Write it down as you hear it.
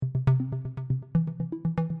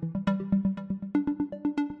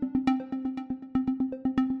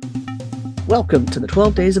Welcome to the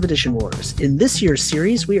 12 Days of Edition Wars. In this year's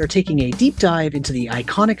series, we are taking a deep dive into the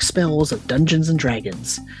iconic spells of Dungeons &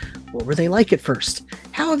 Dragons. What were they like at first?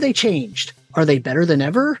 How have they changed? Are they better than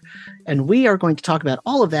ever? And we are going to talk about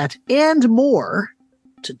all of that and more.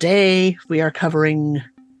 Today, we are covering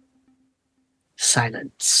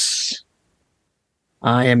Silence.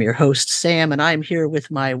 I am your host, Sam, and I am here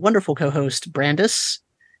with my wonderful co-host, Brandis.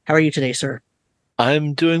 How are you today, sir?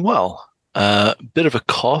 I'm doing well. Bit of a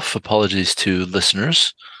cough. Apologies to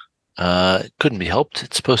listeners. Couldn't be helped.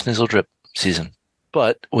 It's post-nasal drip season.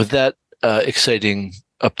 But with that exciting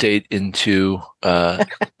update into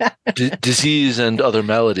disease and other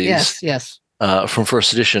maladies, yes. From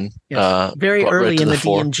first edition, very early in the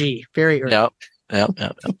DMG. Very early. Yeah.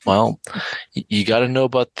 Well, you got to know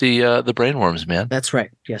about the brainworms, man. That's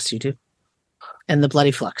right. Yes, you do. And the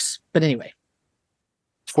bloody flux. But anyway.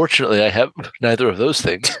 Fortunately, I have neither of those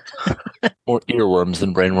things. More earworms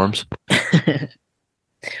than brainworms.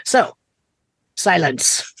 So,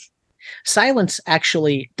 Silence. Silence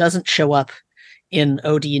actually doesn't show up in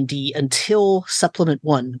OD&D until Supplement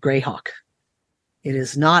 1, Greyhawk. It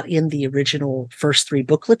is not in the original first three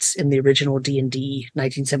booklets in the original D&D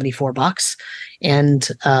 1974 box. And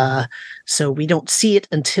so we don't see it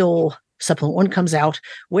until Supplement 1 comes out,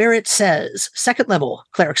 where it says, second level,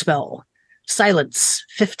 cleric spell, Silence,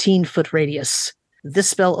 15-foot radius. This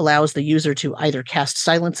spell allows the user to either cast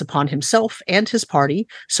silence upon himself and his party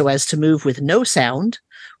so as to move with no sound,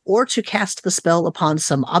 or to cast the spell upon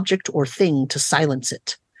some object or thing to silence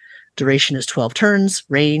it. Duration is 12 turns,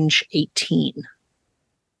 range 18.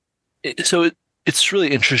 So it's really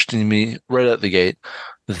interesting to me right out the gate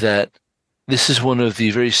that this is one of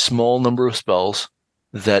the very small number of spells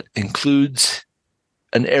that includes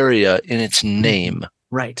an area in its name.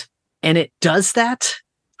 Right. And it does that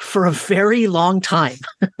for a very long time.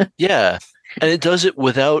 Yeah. And it does it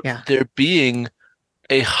without there being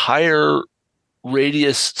a higher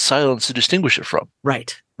radius silence to distinguish it from.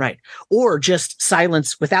 Right. Or just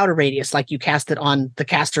silence without a radius, like you cast it on the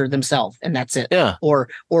caster themselves, and that's it. Yeah. Or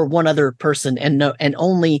one other person, and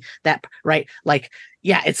only that. Right. Like,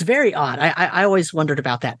 yeah, it's very odd. I always wondered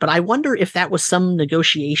about that, but I wonder if that was some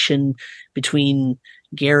negotiation between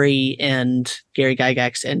Gary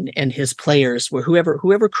Gygax and his players, where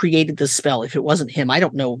whoever created this spell, if it wasn't him, I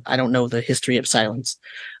don't know the history of silence.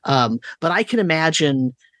 But I can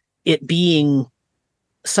imagine it being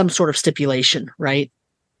some sort of stipulation, right?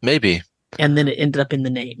 Maybe. And then it ended up in the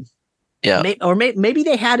name. Yeah. Maybe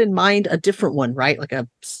they had in mind a different one, right? Like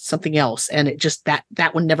something else. And it just, that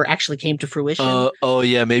one never actually came to fruition.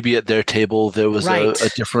 Yeah. Maybe at their table, there was a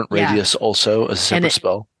different radius also as a separate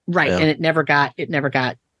spell. Right. Yeah. And it never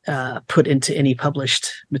got put into any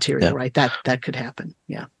published material, right? That could happen.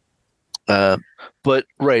 Yeah. But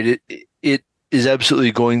right. It is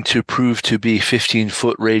absolutely going to prove to be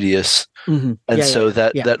 15-foot radius. Mm-hmm. And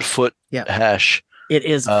that foot hash. It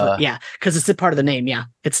is, because it's a part of the name. Yeah,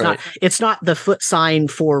 it's not the foot sign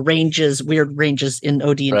for ranges, weird ranges in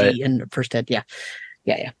OD&D and First Ed.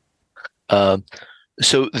 Yeah.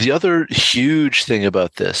 So the other huge thing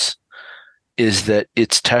about this is that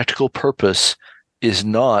its tactical purpose is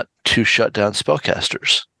not to shut down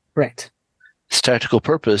spellcasters. Right. Its tactical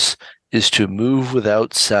purpose is to move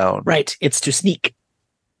without sound. Right. It's to sneak.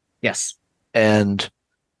 Yes. And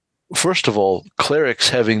first of all, clerics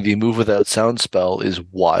having the move without sound spell is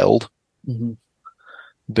wild,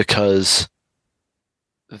 because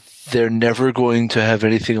they're never going to have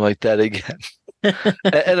anything like that again.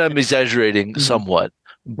 And I'm exaggerating somewhat,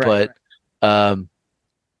 but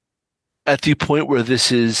at the point where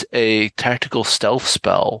this is a tactical stealth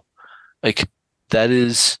spell, like that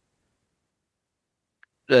is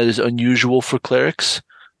unusual for clerics.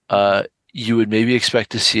 You would maybe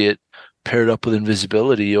expect to see it paired up with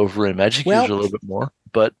invisibility over in Magic User a little bit more,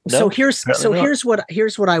 but no. Here's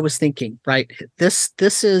what I was thinking. Right,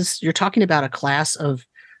 this is, you're talking about a class of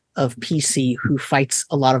PC who fights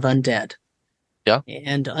a lot of undead. Yeah,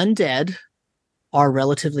 and undead are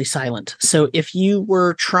relatively silent. So if you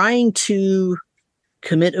were trying to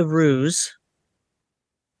commit a ruse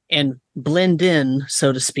and blend in,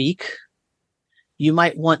 so to speak, you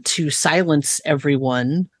might want to silence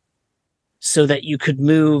everyone so that you could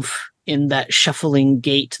move in that shuffling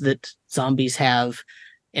gait that zombies have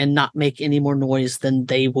and not make any more noise than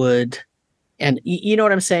they would. And you know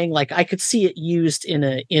what I'm saying? Like, I could see it used in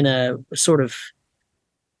a sort of,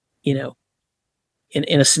 in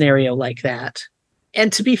a scenario like that.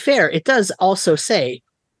 And to be fair, it does also say,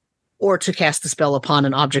 or to cast the spell upon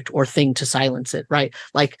an object or thing to silence it, right?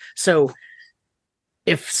 Like, so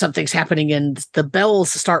if something's happening and the bells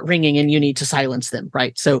start ringing and you need to silence them,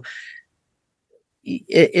 right? So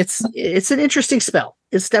it's an interesting spell.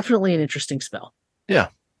 It's definitely an interesting spell. Yeah.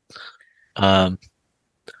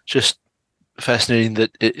 Just fascinating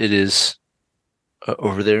that it is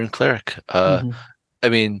over there in Cleric. Mhm. I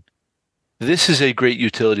mean, this is a great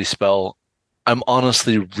utility spell. I'm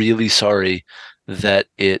honestly really sorry that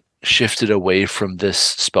it shifted away from this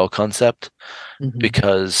spell concept Mhm.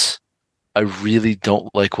 because I really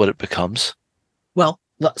don't like what it becomes. Well,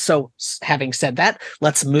 so having said that,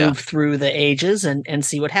 let's move through the ages and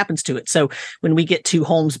see what happens to it. So when we get to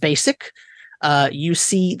Holmes Basic, you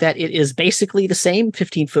see that it is basically the same.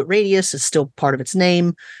 15-foot radius is still part of its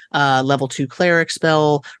name. Level 2 cleric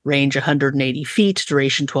spell, range 180 feet,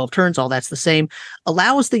 duration 12 turns, all that's the same.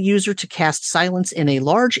 Allows the user to cast silence in a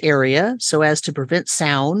large area so as to prevent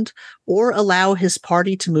sound or allow his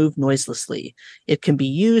party to move noiselessly. It can be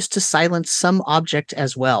used to silence some object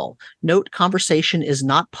as well. Note, conversation is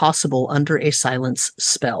not possible under a silence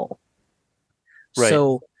spell. Right.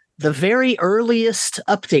 So the very earliest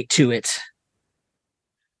update to it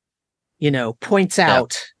points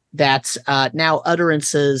out that now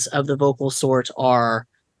utterances of the vocal sort are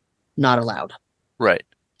not allowed. Right.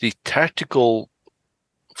 The tactical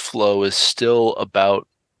flow is still about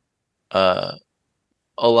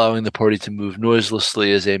allowing the party to move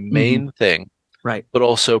noiselessly as a main thing. Right. But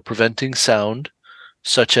also preventing sound,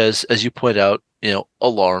 such as you point out,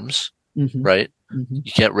 alarms, right?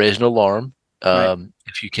 You can't raise an alarm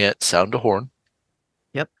if you can't sound a horn.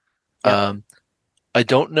 Yep. I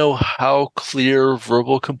don't know how clear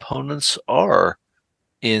verbal components are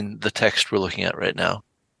in the text we're looking at right now,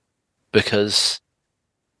 because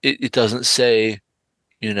it doesn't say,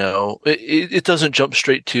 it doesn't jump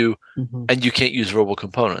straight to, and you can't use verbal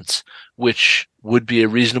components, which would be a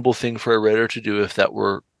reasonable thing for a writer to do if that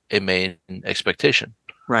were a main expectation.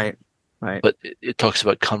 Right. But it talks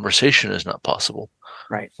about conversation is not possible.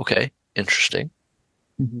 Right. Okay. Interesting.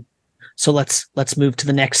 So let's move to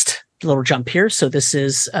the next little jump here. So this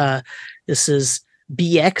is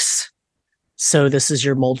BX. So this is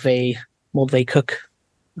your Moldvay Cook.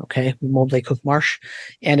 Okay, Moldvay Cook Marsh,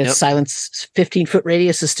 and its silence 15-foot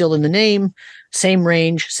radius is still in the name, same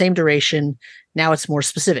range, same duration. Now it's more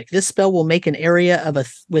specific. This spell will make an area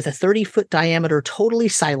with a 30-foot diameter totally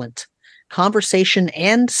silent. Conversation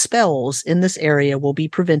and spells in this area will be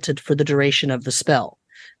prevented for the duration of the spell.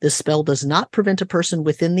 This spell does not prevent a person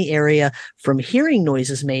within the area from hearing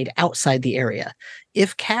noises made outside the area.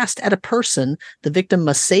 If cast at a person, the victim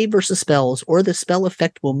must save versus spells, or the spell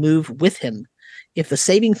effect will move with him. If the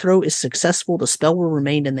saving throw is successful, the spell will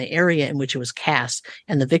remain in the area in which it was cast,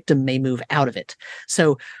 and the victim may move out of it.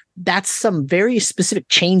 So that's some very specific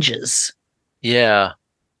changes. Yeah.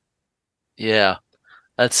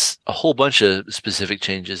 That's a whole bunch of specific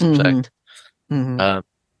changes, in fact.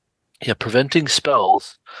 Preventing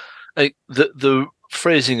spells. Like the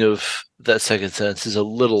phrasing of that second sentence is a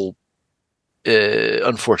little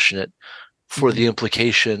unfortunate for the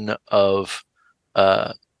implication of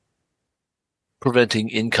preventing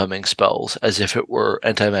incoming spells, as if it were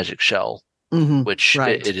anti-magic shell, which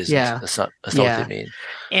it isn't. That's not what they mean.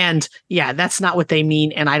 And that's not what they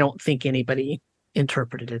mean, and I don't think anybody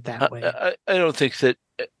interpreted it that way. I don't think that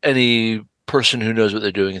any person who knows what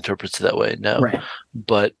they're doing interprets it that way, no. Right.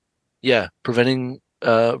 But preventing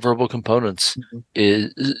verbal components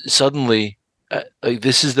is suddenly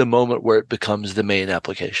this is the moment where it becomes the main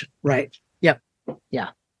application. Right. Yep. Yeah.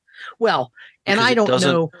 Well, and because I don't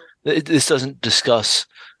know. This doesn't discuss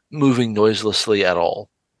moving noiselessly at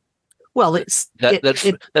all. Well,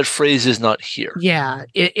 that phrase is not here. Yeah,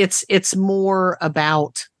 it's more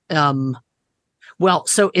about.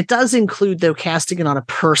 So it does include, though, casting it on a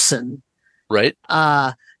person, right?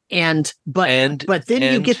 But then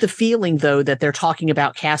you get the feeling, though, that they're talking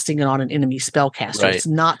about casting it on an enemy spellcaster. Right. It's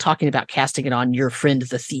not talking about casting it on your friend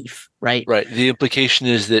the thief, right? Right. The implication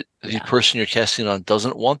is that the person you're casting it on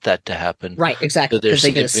doesn't want that to happen. Right. Exactly. Because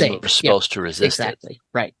they get a save spells to resist it.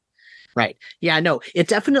 Right. Yeah, no, it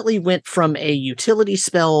definitely went from a utility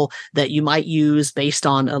spell that you might use based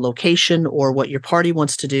on a location or what your party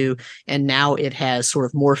wants to do, and now it has sort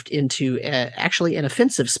of morphed into actually an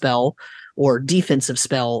offensive spell or defensive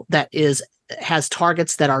spell that has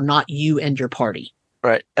targets that are not you and your party.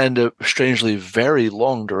 Right, and a strangely very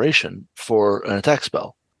long duration for an attack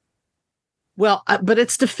spell. Well, but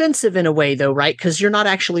it's defensive in a way, though, right? Because you're not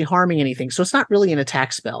actually harming anything, so it's not really an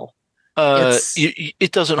attack spell.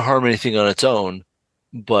 It doesn't harm anything on its own,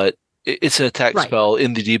 but it's an attack spell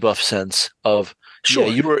in the debuff sense of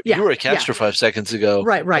you were a caster 5 seconds ago.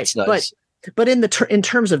 Right. That's nice. But in in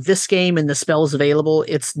terms of this game and the spells available,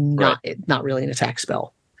 it's not really an attack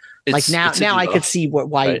spell. Now I could see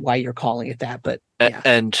why you're calling it that, but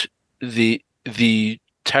and the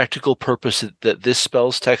tactical purpose that this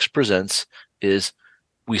spell's text presents is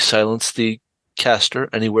we silence the caster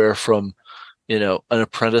anywhere from, an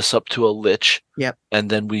apprentice up to a lich. Yep. And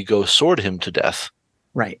then we go sword him to death.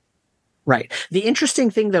 Right. The interesting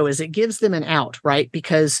thing, though, is it gives them an out, right?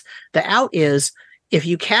 Because the out is if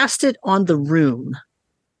you cast it on the rune,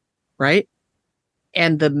 right?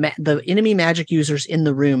 And the enemy magic users in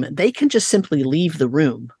the room, they can just simply leave the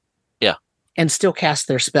room. Yeah. And still cast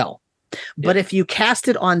their spell. But if you cast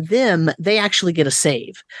it on them, they actually get a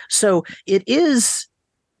save. So it's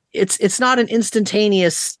not an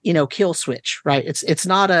instantaneous, kill switch, right? It's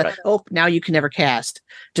not now you can never cast,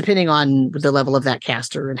 depending on the level of that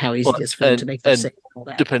caster and how easy it is for them to make the save. And all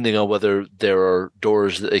that. Depending on whether there are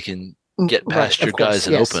doors that they can get past your guys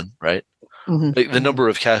and open, right? Mm-hmm. Like the number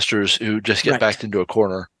of casters who just get backed into a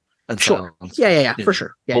corner and silence, for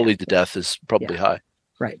sure. Bullied to death is probably high.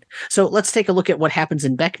 Right. So let's take a look at what happens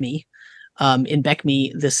in BECMI. In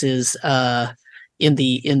BECMI, this is in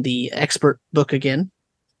the expert book again.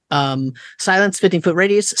 Silence, 15-foot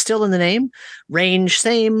radius, still in the name. Range,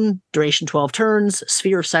 same. Duration, 12 turns.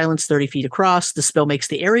 Sphere of silence, 30 feet across. The spell makes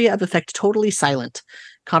the area of effect totally silent.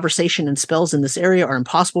 Conversation and spells in this area are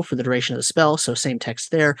impossible for the duration of the spell, so same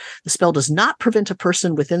text there. The spell does not prevent a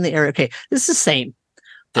person within the area. Okay, this is the same.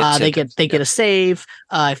 They get a save.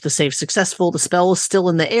 If the save's successful, the spell is still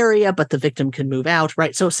in the area, but the victim can move out.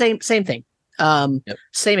 Right. So same thing.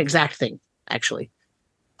 Same exact thing, actually.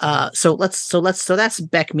 So that's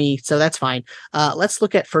BECMI. So that's fine. Let's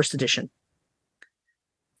look at first edition.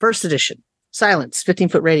 First edition. Silence,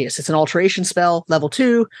 15-foot radius. It's an alteration spell, level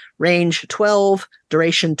 2, range 12,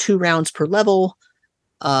 duration 2 rounds per level,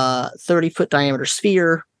 30-foot diameter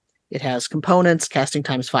sphere. It has components, casting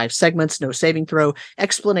times 5 segments, no saving throw,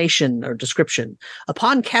 explanation or description.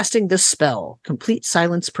 Upon casting this spell, complete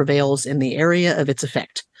silence prevails in the area of its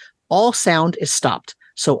effect. All sound is stopped,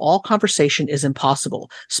 so all conversation is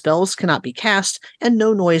impossible. Spells cannot be cast, and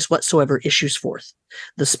no noise whatsoever issues forth.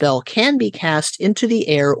 The spell can be cast into the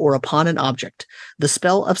air or upon an object. The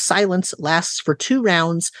spell of silence lasts for 2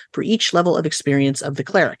 rounds for each level of experience of the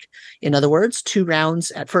cleric. In other words, 2 rounds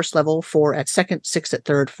at first level, 4 at second, 6 at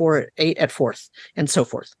third, 4 at 8 at fourth, and so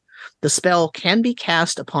forth. The spell can be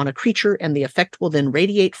cast upon a creature, and the effect will then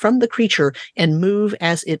radiate from the creature and move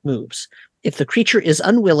as it moves. If the creature is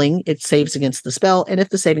unwilling, it saves against the spell, and if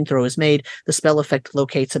the saving throw is made, the spell effect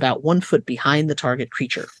locates about 1 foot behind the target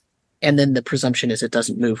creature. And then the presumption is it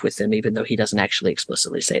doesn't move with them, even though he doesn't actually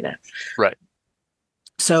explicitly say that. Right.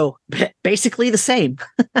 So basically the same.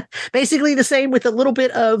 Basically the same with a little bit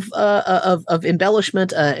of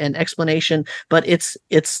embellishment and explanation, but it's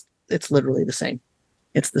literally the same.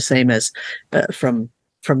 It's the same as from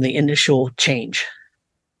the initial change.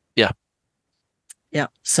 Yeah. Yeah.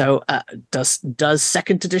 So does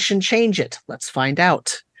second edition change it? Let's find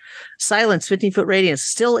out. Silence, 15-foot radius,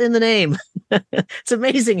 still in the name. It's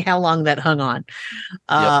amazing how long that hung on.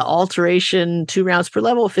 Alteration, 2 rounds per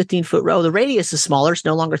level, 15-foot row. The radius is smaller. It's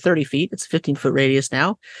no longer 30 feet. It's a 15-foot radius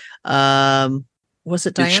now. Was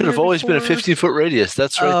it diameter? It should have always been a 15-foot radius.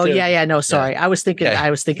 That's right. Oh, there. yeah. No, sorry. Yeah. I was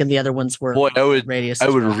thinking the other ones were radius. I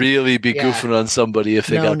would really be goofing on somebody if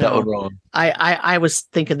they got that one wrong. I was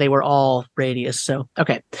thinking they were all radius. So,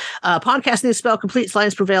 okay. Upon casting the spell, complete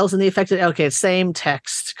silence prevails in the affected. Okay, same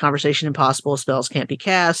text. Conversation impossible. Spells can't be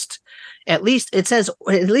cast. At least it says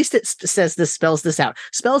this spells this out.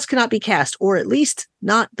 Spells cannot be cast, or at least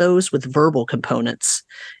not those with verbal components,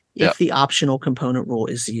 if the optional component rule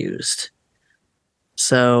is used.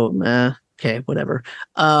 So, okay, whatever.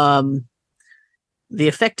 The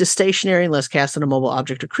effect is stationary unless cast on a mobile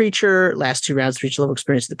object or creature. Last 2 rounds for each level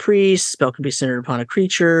experience of the priest. Spell can be centered upon a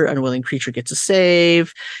creature. Unwilling creature gets a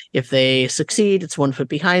save. If they succeed, it's 1 foot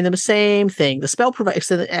behind them. Same thing. The spell provides.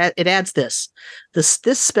 It adds this. This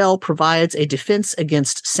spell provides a defense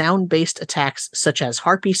against sound-based attacks such as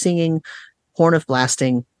harpy singing, horn of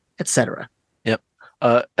blasting, etc. Yep.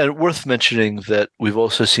 And worth mentioning that we've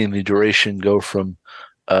also seen the duration go from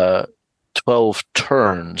 12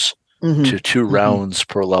 turns to 2 rounds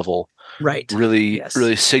per level. Right.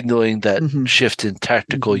 Really signaling that shift in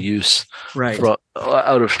tactical use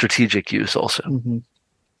out of strategic use also.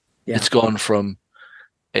 Yeah. It's gone from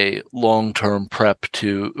a long-term prep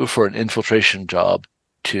for an infiltration job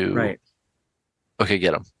to okay,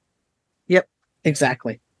 get them. Yep,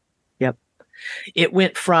 exactly. Yep. It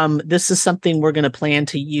went from this is something we're going to plan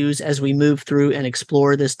to use as we move through and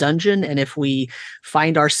explore this dungeon. And if we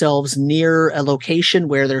find ourselves near a location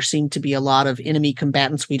where there seem to be a lot of enemy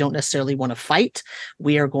combatants we don't necessarily want to fight,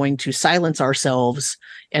 we are going to silence ourselves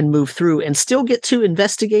and move through and still get to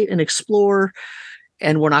investigate and explore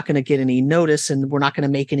and we're not going to get any notice, and we're not going to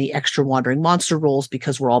make any extra wandering monster rolls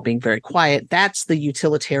because we're all being very quiet. That's the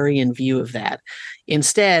utilitarian view of that.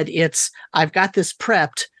 Instead, it's I've got this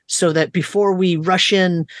prepped so that before we rush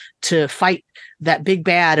in to fight that big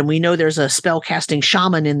bad and we know there's a spell casting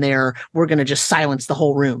shaman in there, we're going to just silence the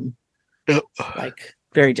whole room. Like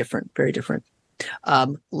very different, very different.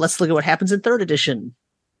 Let's look at what happens in third edition.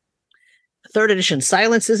 Third edition,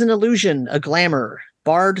 silence is an illusion, a glamour.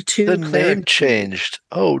 Bard 2 The cleric. name changed.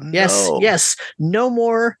 Oh no. Yes. No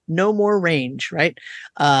more range, right?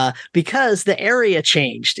 Because the area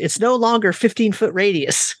changed. It's no longer 15-foot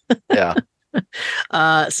radius. Yeah.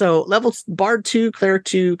 So levels Bard 2, Cleric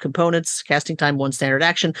 2, components, casting time 1 standard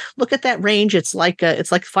action. Look at that range. It's like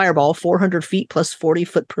Fireball, 400 feet plus 40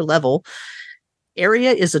 foot per level.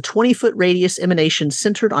 Area is a 20-foot radius emanation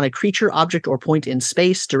centered on a creature, object, or point in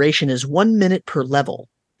space. Duration is 1 minute per level.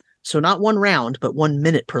 So not 1 round, but 1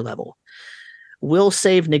 minute per level. Will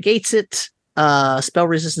save negates it. Spell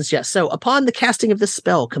resistance, yes. So upon the casting of this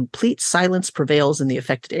spell, complete silence prevails in the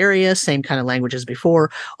affected area. Same kind of language as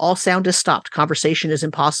before. All sound is stopped. Conversation is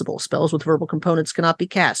impossible. Spells with verbal components cannot be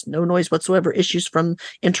cast. No noise whatsoever issues from,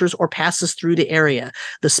 enters, or passes through the area.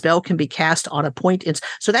 The spell can be cast on a point.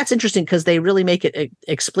 So that's interesting because they really make it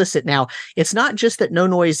explicit now. It's not just that no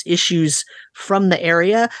noise issues from the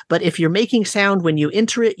area, but if you're making sound when you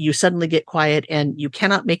enter it, you suddenly get quiet, and you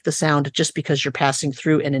cannot make the sound just because you're passing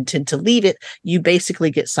through and intend to leave it. You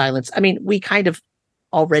basically get silence. I mean, we kind of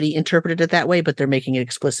already interpreted it that way, but they're making it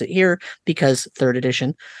explicit here because third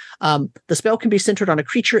edition. The spell can be centered on a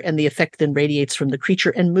creature, and the effect then radiates from the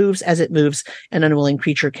creature and moves as it moves. An unwilling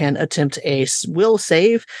creature can attempt a will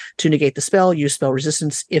save to negate the spell, use spell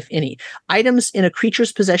resistance, if any. Items in a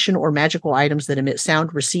creature's possession or magical items that emit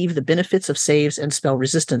sound receive the benefits of saves and spell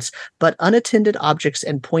resistance, but unattended objects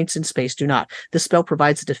and points in space do not. This spell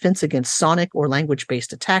provides a defense against sonic or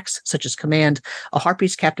language-based attacks, such as command, a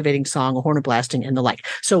harpy's captivating song, a horn of blasting, and the like.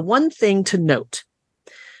 So one thing to note,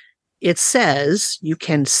 it says you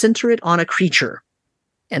can center it on a creature,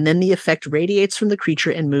 and then the effect radiates from the creature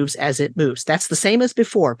and moves as it moves. That's the same as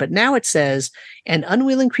before, but now it says an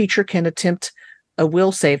unwilling creature can attempt a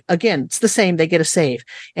will save. Again, it's the same. They get a save.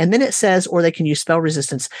 And then it says, or they can use spell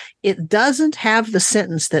resistance. It doesn't have the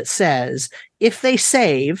sentence that says, if they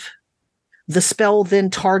save, the spell then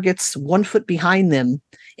targets 1 foot behind them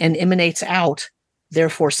and emanates out,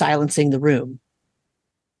 therefore silencing the room.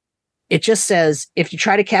 It just says, if you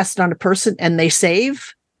try to cast it on a person and they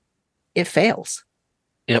save, it fails.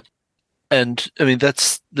 Yep. And I mean,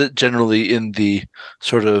 that's generally in the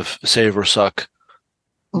sort of save or suck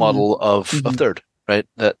model of third, right?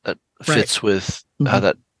 That fits with how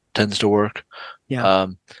that tends to work. Yeah.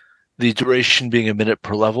 The duration being a minute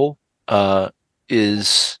per level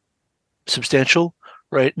is substantial,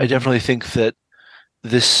 right? I definitely think that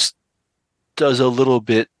this does a little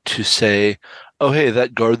bit to say, oh, hey,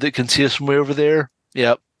 that guard that can see us from way over there,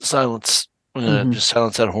 yep, silence. I'm going to just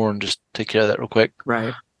silence that horn, just take care of that real quick.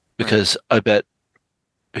 Right. Because I bet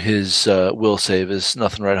his will save is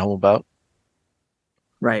nothing to write home about.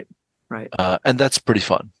 Right. And that's pretty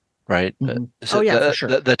fun, right? So for sure.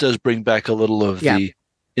 That does bring back a little of the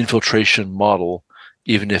infiltration model,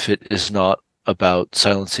 even if it is not about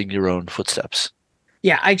silencing your own footsteps.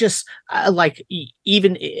 Yeah, I just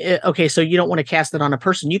even okay. So you don't want to cast it on a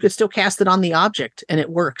person. You could still cast it on the object, and it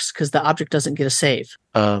works because the object doesn't get a save.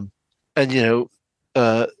 And I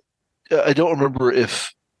don't remember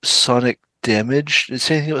if sonic damage. Did it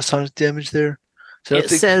say anything about sonic damage there? It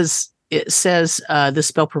says this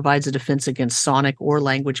spell provides a defense against sonic or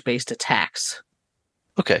language-based attacks.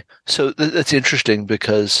 Okay, so that's interesting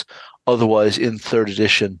because otherwise, in third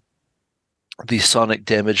edition, the sonic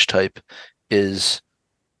damage type is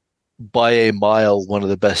by a mile one of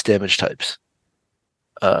the best damage types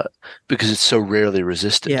because it's so rarely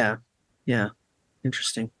resisted. Yeah.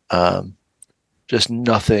 Interesting. Just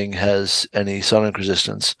nothing has any sonic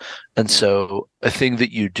resistance. And so a thing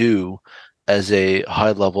that you do as a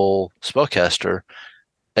high-level spellcaster,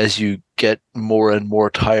 as you get more and more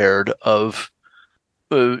tired of,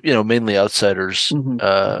 mainly outsiders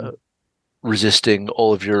resisting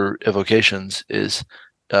all of your evocations, is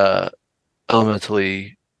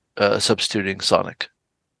elementally substituting sonic.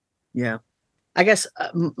 Yeah. I guess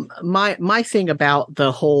my thing about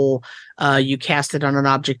the whole you cast it on an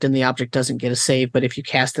object and the object doesn't get a save, but if you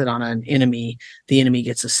cast it on an enemy, the enemy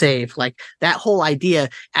gets a save. Like that whole idea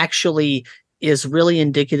actually is really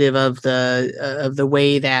indicative of the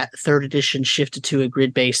way that third edition shifted to a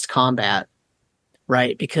grid-based combat,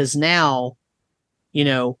 right? Because now,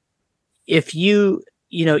 if you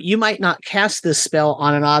you might not cast this spell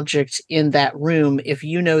on an object in that room if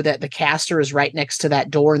you know that the caster is right next to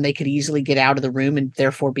that door and they could easily get out of the room and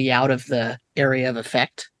therefore be out of the area of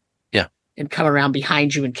effect. Yeah. And come around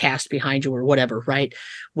behind you and cast behind you or whatever, right?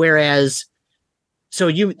 Whereas, so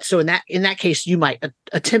in that case, you might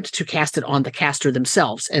attempt to cast it on the caster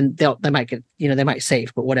themselves, and they might get, they might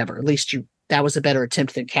save, but whatever. At least that was a better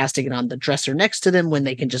attempt than casting it on the dresser next to them when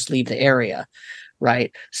they can just leave the area,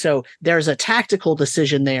 right? So there's a tactical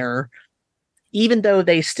decision there, even though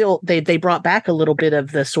they brought back a little bit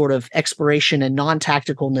of the sort of exploration and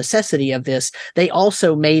non-tactical necessity of this. They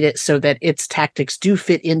also made it so that its tactics do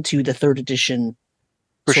fit into the 3rd edition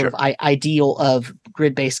of ideal of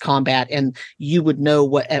grid-based combat, and you would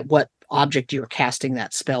know at what object you're casting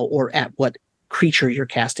that spell or at what creature you're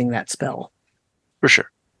casting that spell. For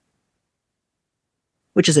sure.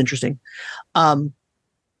 Which is interesting.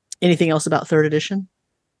 Anything else about 3rd edition?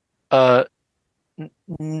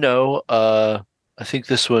 No. I think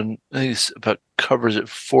this one about covers it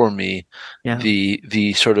for me. Yeah.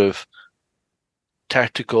 The sort of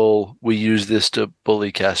tactical, we use this to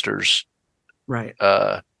bully casters. Right.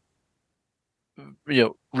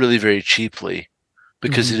 Really very cheaply,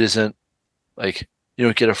 because it isn't like you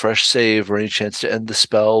don't get a fresh save or any chance to end the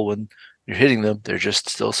spell when you're hitting them. They're just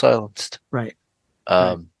still silenced. Right.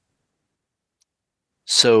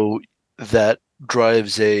 So that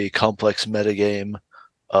drives a complex metagame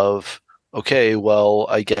of, okay, well,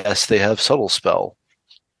 I guess they have subtle spell.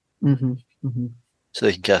 So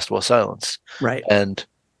they can cast while silenced. Right. And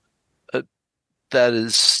that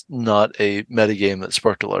is not a metagame that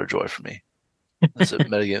sparked a lot of joy for me. That's a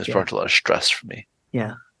metagame that sparked a lot of stress for me.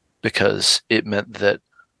 Yeah. Because it meant that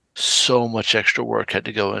so much extra work had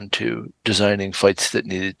to go into designing fights that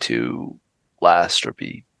needed to last or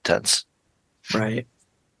be tense. Right.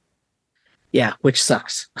 Yeah, which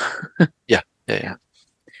sucks. Yeah.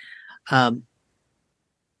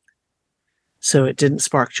 So it didn't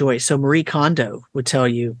spark joy. So Marie Kondo would tell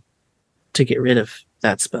you to get rid of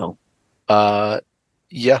that spell.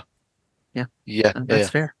 Yeah. That's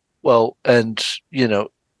fair. Well, and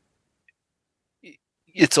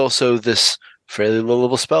it's also this fairly low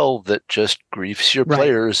level spell that just griefs your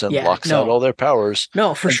players and locks out all their powers.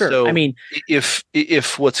 No, for sure. So I mean, if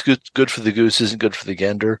what's good for the goose isn't good for the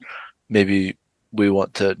gander, maybe we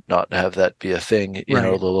want to not have that be a thing in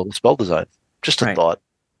our low level spell design. Just a thought.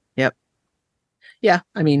 Yep. Yeah,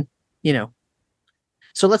 I mean,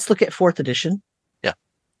 So let's look at 4th edition. Yeah.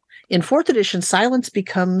 In 4th edition, silence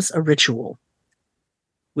becomes a ritual,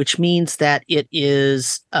 which means that it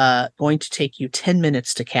is going to take you 10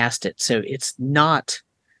 minutes to cast it. So it's not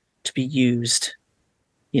to be used,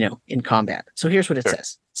 in combat. So here's what it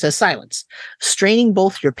says. It says, silence. Straining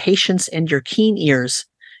both your patience and your keen ears,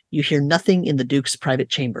 you hear nothing in the Duke's private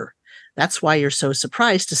chamber. That's why you're so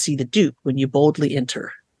surprised to see the Duke when you boldly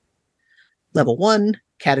enter. Level 1,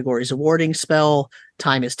 categories awarding spell.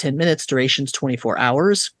 Time is 10 minutes. Duration's 24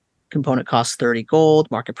 hours. Component costs 30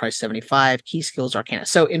 gold. Market price 75. Key skills Arcana.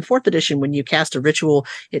 So in 4th edition, when you cast a ritual,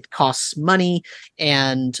 it costs money,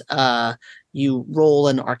 and you roll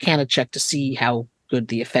an Arcana check to see how good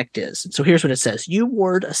the effect is. So here's what it says. You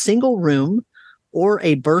ward a single room or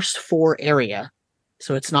a burst 4 area.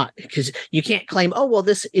 So it's not, because you can't claim, oh, well,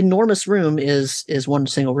 this enormous room is one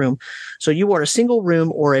single room. So you ward a single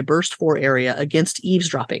room or a burst 4 area against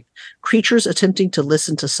eavesdropping. Creatures attempting to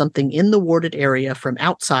listen to something in the warded area from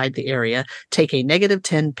outside the area take a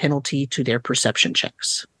 -10 penalty to their perception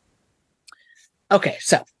checks. Okay,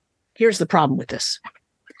 so here's the problem with this.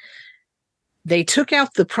 They took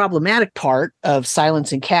out the problematic part of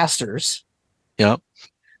silencing casters. Yeah.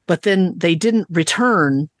 But then they didn't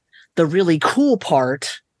return the really cool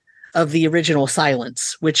part of the original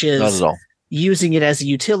silence, which is using it as a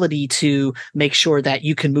utility to make sure that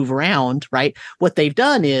you can move around, right? What they've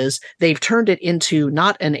done is they've turned it into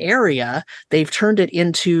not an area, they've turned it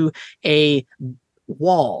into a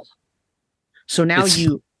wall. So now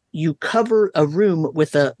you cover a room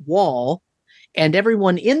with a wall, and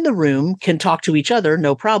everyone in the room can talk to each other,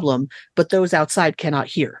 no problem, but those outside cannot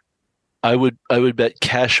hear. I would bet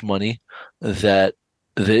cash money that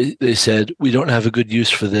they said, we don't have a good use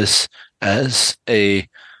for this as an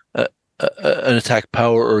attack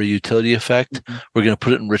power or a utility effect. Mm-hmm. We're going to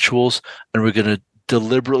put it in rituals, and we're going to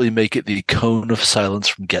deliberately make it the cone of silence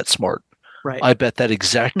from Get Smart. Right. I bet that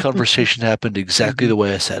exact conversation happened exactly the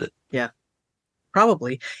way I said it. Yeah,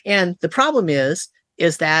 probably. And the problem is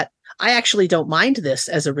that I actually don't mind this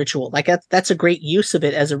as a ritual. Like that's a great use of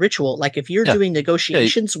it as a ritual. Like if you're doing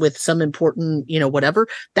negotiations with some important, whatever,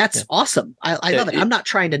 that's awesome. I love it. I'm not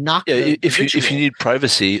trying to knock. If you need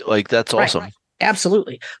privacy, like that's awesome. Right.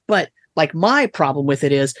 Absolutely. But like my problem with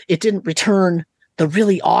it is it didn't return the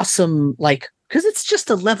really awesome, like, because it's just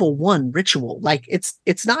a level 1 ritual. Like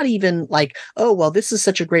it's not even like, oh well, this is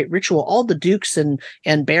such a great ritual. All the dukes and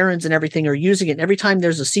barons and everything are using it. And every time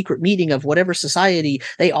there's a secret meeting of whatever society,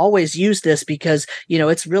 they always use this because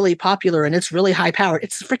it's really popular and it's really high powered.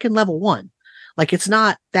 It's freaking level 1. Like it's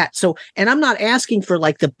not that. So, and I'm not asking for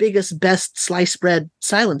like the biggest, best sliced bread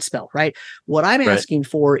silence spell, right? What I'm asking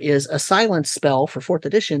for is a silence spell for 4th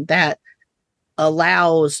edition that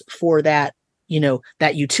allows for that,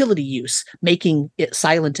 that utility use, making it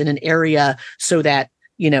silent in an area so that,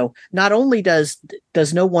 not only does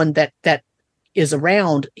no one that is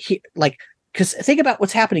around here, like, because think about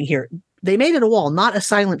what's happening here. They made it a wall, not a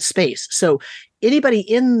silent space. So anybody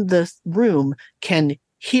in the room can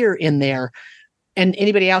hear in there and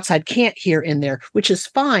anybody outside can't hear in there, which is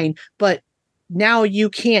fine. But now you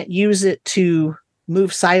can't use it to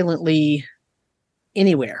move silently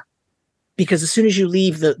anywhere. Because as soon as you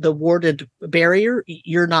leave the warded barrier,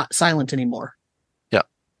 you're not silent anymore. Yeah.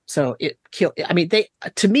 So I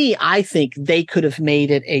think they could have made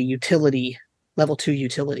it a utility, level 2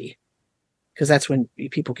 utility. Because that's when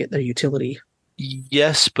people get their utility.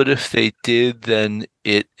 Yes, but if they did, then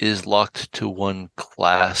it is locked to one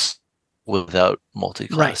class without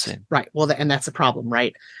multi-classing. Right. Well, and that's a problem,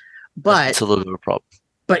 right? But it's a little bit of a problem.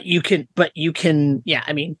 But you can. Yeah.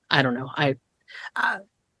 I mean, I don't know.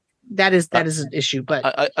 That is an issue,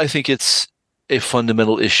 but I think it's a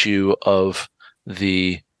fundamental issue of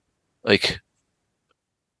the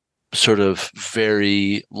sort of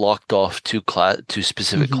very locked off to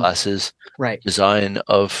specific classes design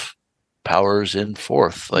of powers in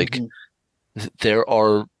 4th. Like there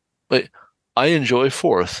are, I enjoy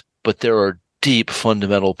 4th, but there are deep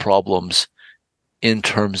fundamental problems in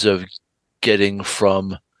terms of getting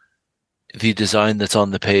from the design that's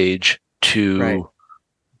on the page to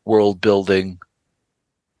world building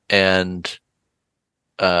and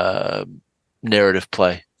narrative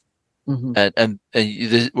play. And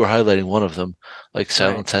we're highlighting one of them. Like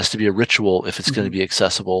silence has to be a ritual if it's going to be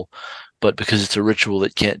accessible, but because it's a ritual,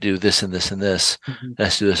 it can't do this and this and this. It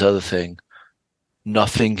has to do this other thing.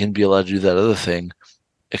 Nothing can be allowed to do that other thing,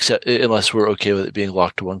 except unless we're okay with it being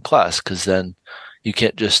locked to one class, because then you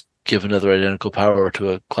can't just give another identical power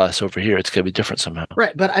to a class over here. It's going to be different somehow.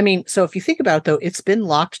 Right. But I mean, so if you think about it, though, it's been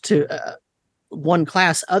locked to one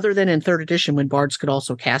class other than in 3rd edition when bards could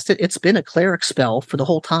also cast it. It's been a cleric spell for the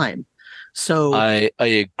whole time. So I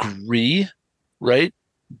agree, right?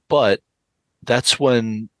 But that's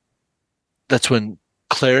when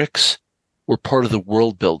clerics were part of the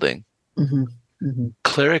world building.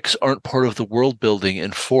 Clerics aren't part of the world building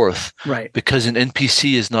in 4th, right? Because an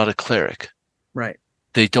NPC is not a cleric, right?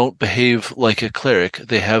 They don't behave like a cleric.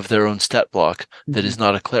 They have their own stat block that is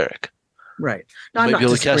not a cleric. Right. No, they might be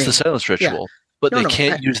able to cast the silence ritual, but they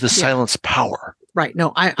can't use the silence power. Right.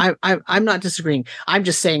 No, I'm not disagreeing. I'm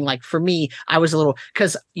just saying, like, for me, I was a little,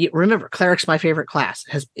 because remember, cleric's my favorite class.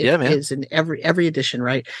 Is in every edition,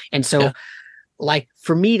 right? And so, like,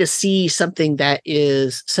 for me to see something that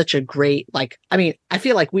is such a great, like, I mean, I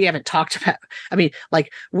feel like we haven't talked about, I mean,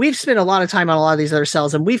 like, we've spent a lot of time on a lot of these other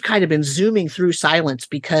cells, and we've kind of been zooming through silence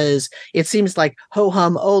because it seems like,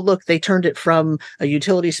 ho-hum, oh, look, they turned it from a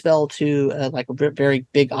utility spell to like a very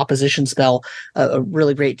big opposition spell, a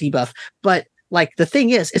really great debuff. But like, the thing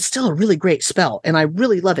is, it's still a really great spell, and I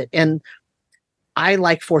really love it. And I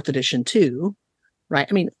like 4th edition too. Right.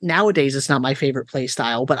 I mean, nowadays it's not my favorite play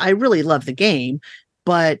style, but I really love the game.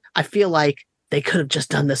 But I feel like they could have just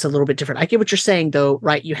done this a little bit different. I get what you're saying, though,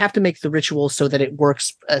 right? You have to make the ritual so that it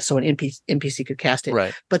works, so an NPC could cast it.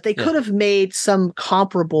 Right. But they could have made some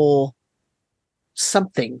comparable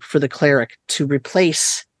something for the cleric to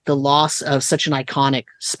replace the loss of such an iconic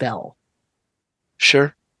spell.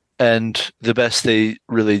 Sure. And the best they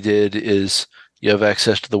really did is you have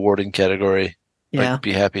access to the warding category. Yeah. Like,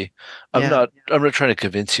 be happy. I'm not trying to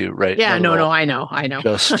convince you, right? Yeah, no, I know.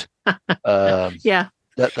 Just that's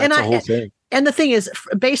the whole thing. And the thing is,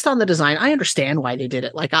 based on the design, I understand why they did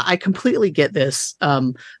it. Like, I completely get this.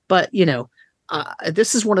 But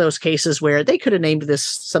this is one of those cases where they could have named this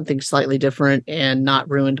something slightly different and not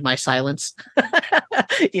ruined my silence.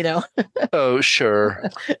 Oh, sure.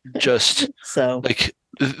 Just so, like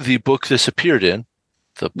the book this appeared in,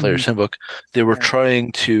 the Player's Handbook, they were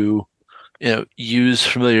trying to use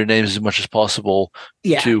familiar names as much as possible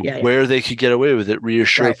where they could get away with it,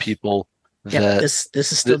 reassure people that this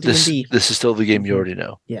is still D&D. This is still the game you already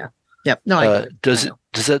know. Yeah. Yep. No, do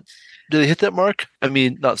they hit that mark? I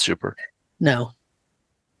mean, not super. No.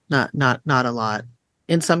 Not a lot.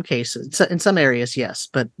 In some cases. In some areas, yes,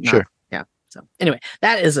 but not, sure. Yeah. So anyway,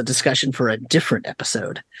 that is a discussion for a different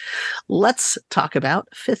episode. Let's talk about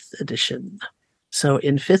 5th edition. So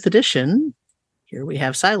in 5th edition, here we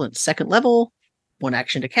have Silence, 2nd level, 1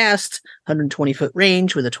 action to cast, 120-foot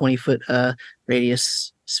range with a 20-foot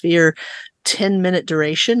radius sphere, 10-minute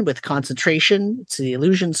duration with concentration. It's the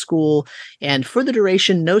illusion school. And for the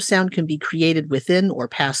duration, no sound can be created within or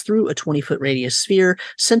pass through a 20-foot radius sphere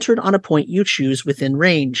centered on a point you choose within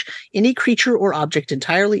range. Any creature or object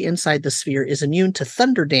entirely inside the sphere is immune to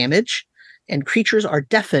thunder damage, and creatures are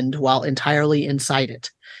deafened while entirely inside it.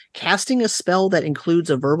 Casting a spell that includes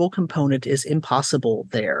a verbal component is impossible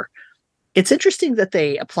there. It's interesting that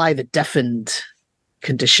they apply the deafened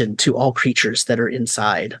condition to all creatures that are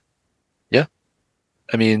inside. Yeah.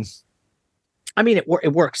 I mean,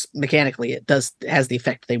 it works mechanically. It has the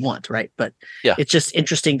effect they want, right? But yeah, it's just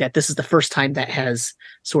interesting that this is the first time that has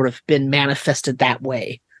sort of been manifested that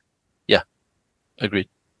way. Yeah, agreed.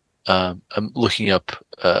 I'm looking up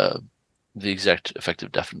the exact effect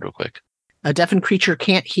of deafened real quick. A deafened creature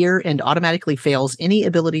can't hear and automatically fails any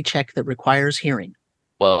ability check that requires hearing.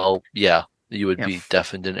 Well, yeah, you would be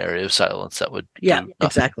deafened in area of silence. That would do nothing.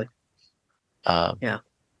 Exactly. Yeah.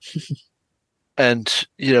 And,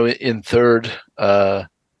 in 3rd,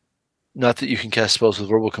 not that you can cast spells with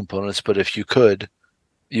verbal components, but if you could,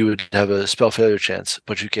 you would have a spell failure chance,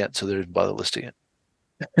 but you can't, so they didn't bother listing it.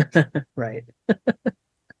 Right.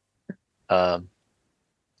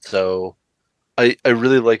 So I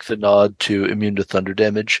really like the nod to immune to thunder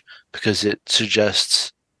damage because it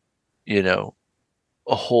suggests,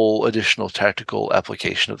 a whole additional tactical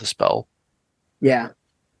application of the spell. Yeah.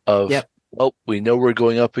 Well, we know we're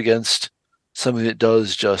going up against something that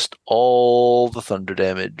does just all the thunder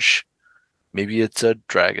damage. Maybe it's a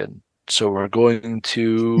dragon. So we're going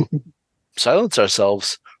to silence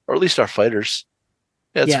ourselves, or at least our fighters.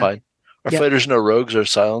 Yeah, it's fine. Our fighters and our rogues are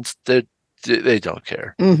silenced. They don't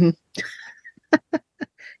care. Mm-hmm.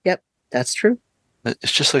 Yep, that's true.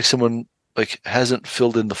 It's just like someone hasn't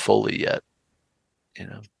filled in the Foley yet.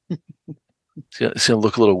 It's gonna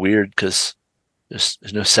look a little weird because there's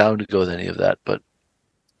no sound to go with any of that. But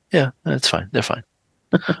yeah, that's fine. They're fine.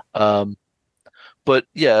 But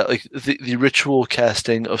yeah, the ritual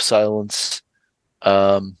casting of silence,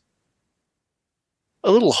 a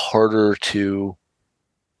little harder to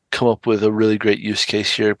come up with a really great use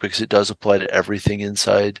case here because it does apply to everything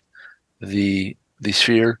inside the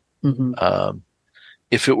sphere. Mm-hmm.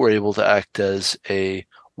 If it were able to act as a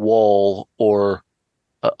wall or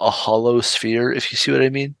a hollow sphere, if you see what I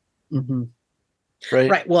mean. Mm-hmm.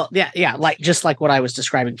 Right. Well, yeah. Just like what I was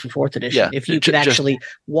describing for 4th edition. Yeah, if you could actually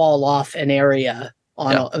wall off an area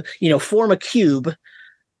on, form a cube,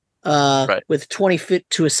 with 20 feet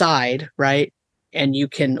to a side, right? And you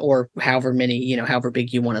can, or however many, however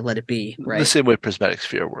big you want to let it be, right? The same way prismatic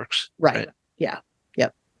sphere works. Right. Yeah.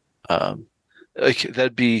 Yep.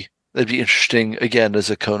 That'd be interesting again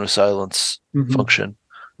as a cone of silence function.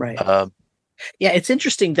 Right. Yeah, it's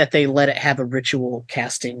interesting that they let it have a ritual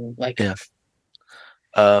casting. But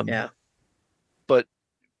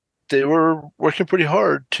they were working pretty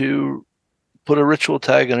hard to put a ritual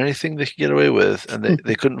tag on anything they could get away with, and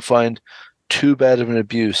they couldn't find too bad of an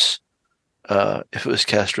abuse if it was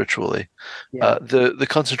cast ritually. Yeah. The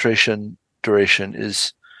concentration duration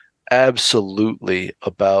is absolutely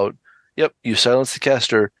about, you silence the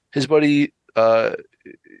caster, his buddy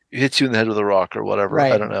hits you in the head with a rock or whatever,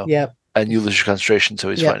 right. I don't know. Yep. And you lose your concentration, so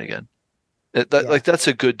he's fine again. That's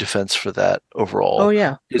a good defense for that overall. Oh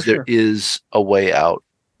yeah, there is a way out,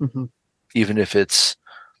 even if it's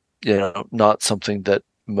not something that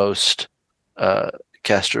most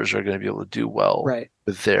casters are going to be able to do well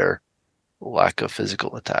with their lack of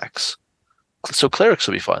physical attacks. So clerics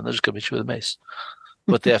will be fine; they're just going to beat you with a mace,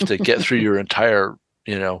 but they have to get through your entire,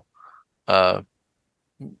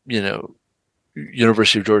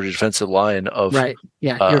 University of Georgia defensive line of your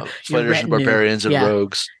fighters and barbarians and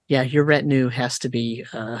rogues. Yeah, your retinue has to be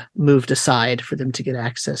moved aside for them to get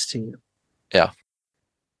access to you. Yeah.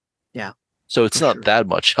 Yeah. So it's not that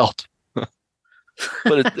much help, but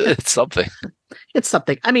it's something. It's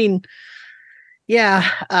something. I mean,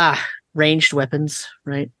 ranged weapons,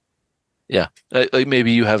 right? Yeah. Like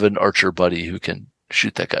maybe you have an archer buddy who can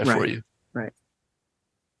shoot that guy for you. Right.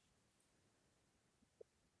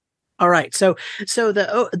 All right. So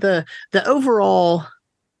the overall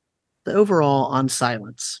on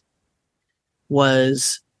silence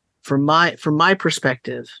was, from my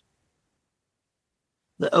perspective,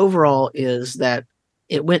 the overall is that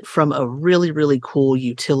it went from a really, really cool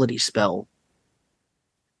utility spell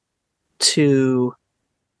to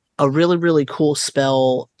a really, really cool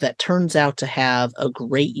spell that turns out to have a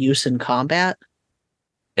great use in combat.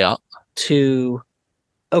 Yeah. to,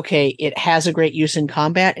 okay, it has a great use in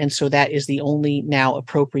combat, and so that is the only now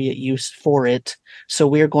appropriate use for it. So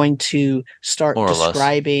we're going to start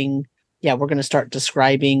describing, we're going to start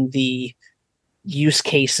describing the use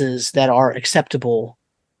cases that are acceptable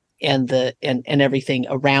and everything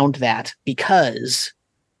around that, because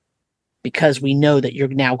we know that you're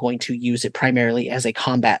now going to use it primarily as a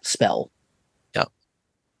combat spell. Yeah.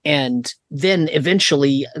 And then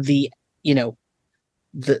eventually the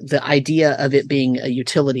idea of it being a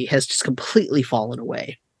utility has just completely fallen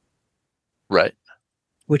away. Right.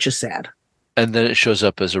 Which is sad. And then it shows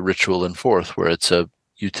up as a ritual in fourth, where it's a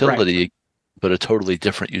utility, but a totally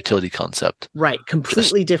different utility concept. Right.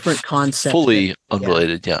 Completely different concept. Fully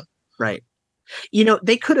unrelated. Yeah. Right.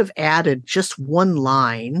 They could have added just one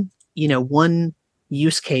line, one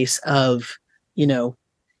use case of,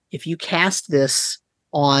 if you cast this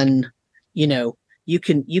on, you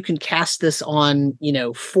can cast this on,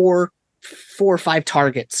 4 or 5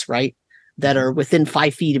 targets, right, that are within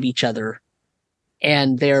 5 feet of each other,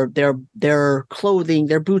 and their clothing,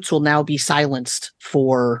 their boots will now be silenced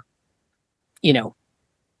for,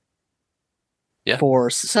 for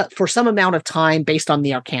some amount of time based on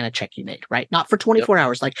the Arcana check you made, right? Not for 24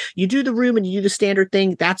 hours. Like, you do the room and you do the standard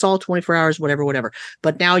thing, that's all 24 hours, whatever.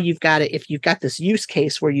 But now you've got it. If you've got this use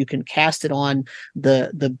case where you can cast it on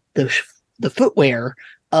the footwear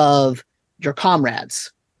of your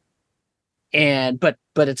comrades, and but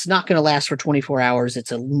it's not going to last for 24 hours.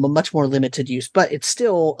 It's a much more limited use, but it's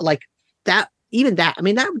still like that. Even that, I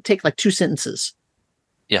mean, that would take like 2 sentences.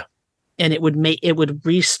 Yeah. And it would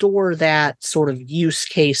restore that sort of use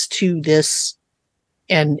case to this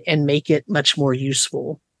and make it much more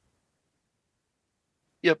useful.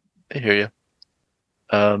 Yep. I hear you.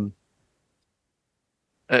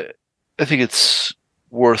 I think it's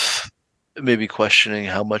worth maybe questioning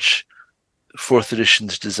how much 4th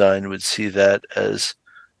edition's design would see that as,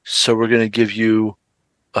 so we're going to give you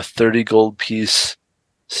a 30 gold piece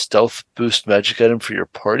stealth boost magic item for your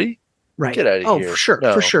party? Right. Get out of here. For sure.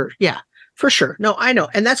 No. For sure. Yeah, for sure. No, I know.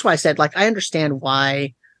 And that's why I said, like, I understand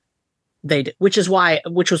why they did, which was why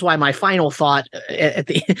my final thought at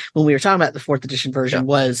the when we were talking about the 4th edition version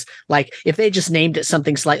was, like, if they just named it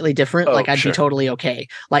something slightly different, I'd be totally okay.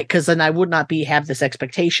 Like, because then I would not have this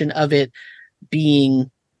expectation of it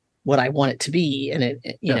being what I want it to be, and it,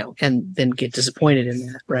 and then get disappointed in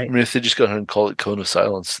that. Right. I mean, if they just go ahead and call it Cone of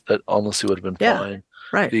Silence, that honestly would have been fine.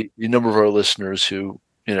 Right. The number of our listeners who,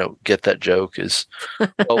 get that joke is,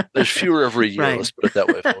 well, there's fewer every year. Right. Let's put it that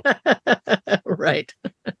way, folks. Right.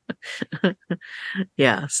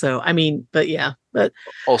 Yeah. So, I mean, but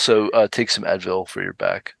also take some Advil for your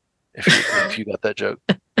back if you got that joke.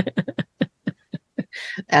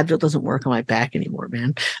 Advil doesn't work on my back anymore,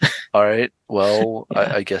 man. All right. Well,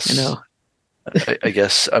 I guess. I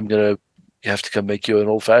guess I'm gonna have to come make you an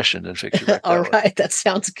old fashioned and fix your back. All right, that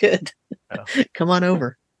sounds good. Yeah. Come on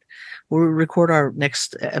over. We'll record our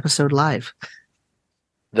next episode live.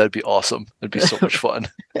 That'd be awesome. It'd be so much fun.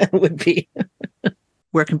 It would be.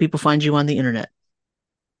 Where can people find you on the internet?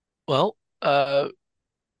 Well, there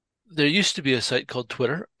used to be a site called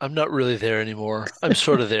Twitter. I'm not really there anymore. I'm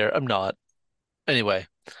sort of there. I'm not. Anyway,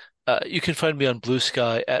 you can find me on Blue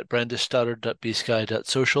Sky at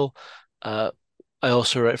brandisstoddard.bsky.social. I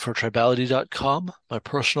also write for Tribality.com. My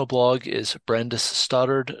personal blog is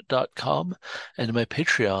brandisstoddard.com, and my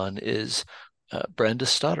Patreon is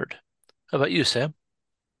Brandis Stoddard. How about you, Sam?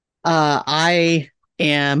 I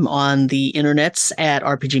am on the internets at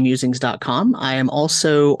rpgmusings.com. I am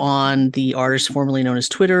also on the artist formerly known as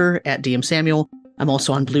Twitter at DM Samuel. I'm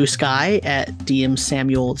also on Blue Sky at DM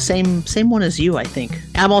Samuel, same one as you, I think.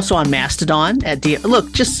 I'm also on Mastodon at DM.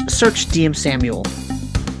 Look, just search DM Samuel